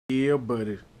Yeah,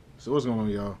 buddy. So what's going on,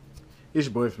 y'all? It's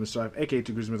your boy from the Stripe, aka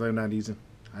 2 Christmas. I'm not easy.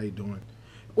 How you doing?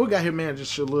 We got here, man.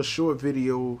 Just a little short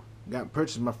video.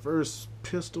 Purchased my first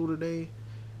pistol today.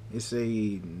 It's a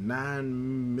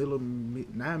 9mm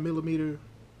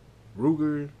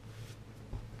Ruger.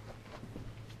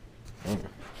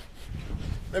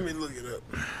 Let me look it up.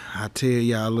 I'll tell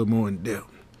y'all a little more in depth.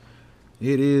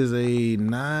 It is a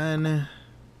 9mm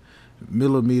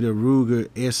Ruger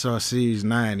SR Series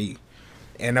 9E.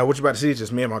 And what you about to see is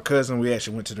just me and my cousin. We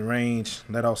actually went to the range,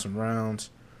 let off some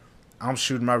rounds. I'm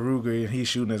shooting my Ruger and he's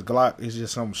shooting his Glock. It's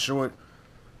just something short.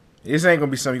 This ain't gonna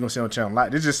be something you're gonna see on the channel a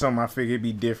lot. This is just something I figured it'd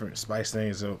be different, spice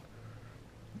things up.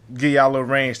 Give y'all a little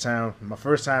range time. My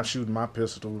first time shooting my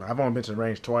pistol. I've only been to the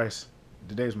range twice.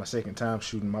 Today's my second time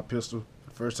shooting my pistol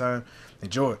for the first time.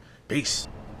 Enjoy. Peace.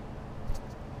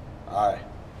 Alright.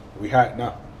 We hot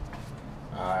now.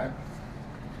 Alright.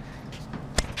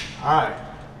 Alright.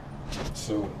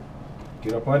 So,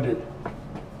 get up under it.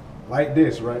 Like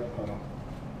this, right? Hold on.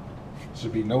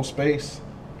 Should be no space.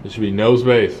 There should be no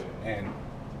space. And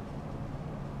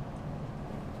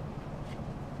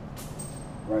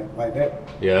right, like that.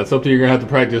 Yeah, that's something you're going to have to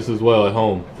practice as well at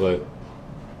home. But,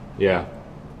 yeah.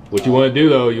 What you want to do,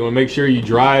 though, you want to make sure you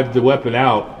drive the weapon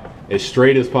out as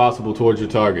straight as possible towards your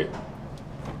target.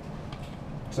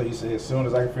 So you say as soon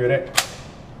as I can feel that,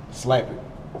 slap it.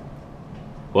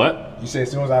 What? You say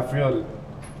as soon as I feel the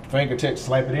fingertip,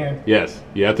 slap it in? Yes.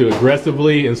 You have to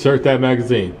aggressively insert that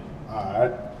magazine.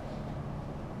 Alright.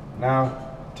 Now,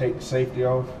 take the safety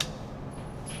off.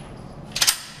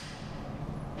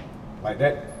 Like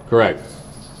that? Correct.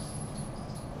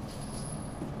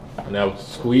 Now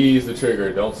squeeze the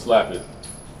trigger, don't slap it.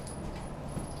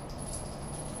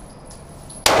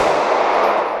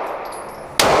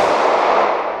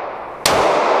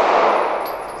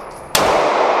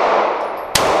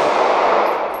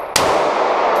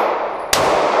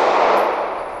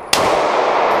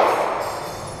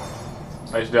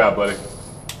 Nice job, buddy.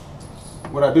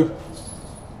 What'd I do?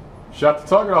 Shot the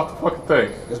target off the fucking thing.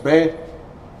 That's bad?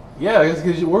 Yeah, it's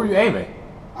because where were you aiming?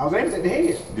 I was aiming at the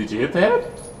head. Did you hit the head?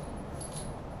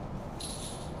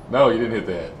 No, you didn't hit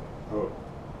the head. Oh.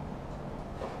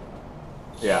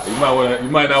 Yeah, you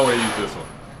might not want to use this one.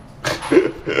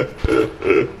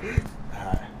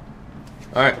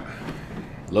 All right.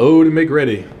 Load and make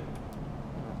ready.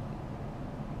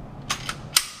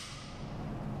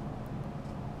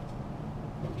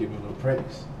 Give me a little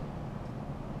practice.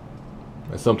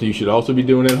 That's something you should also be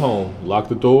doing at home. Lock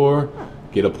the door,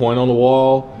 get a point on the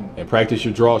wall, and practice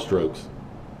your draw strokes.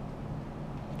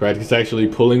 Practice actually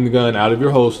pulling the gun out of your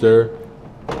holster,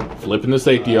 flipping the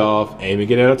safety off,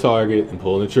 aiming it at a target, and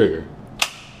pulling the trigger.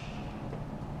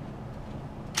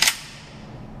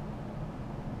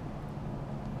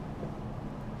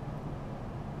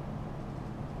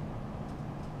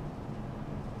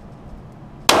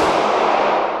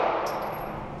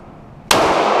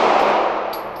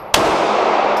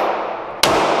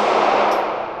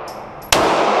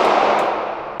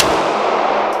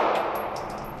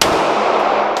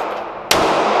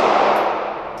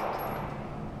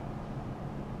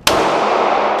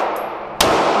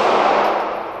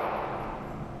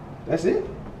 That's it?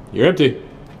 You're empty.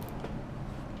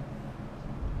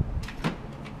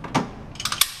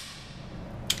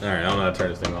 All right, I don't know how to turn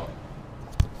this thing off.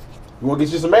 You want to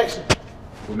get you some action?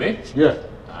 With me? Yeah.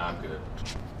 Nah, I'm good.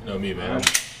 You know me, man.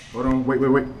 Hold on, wait. All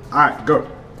right, go.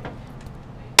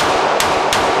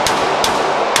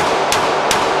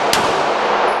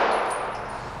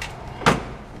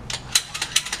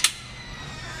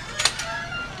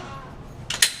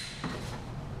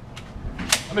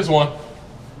 I missed one.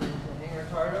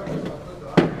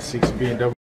 6 being double.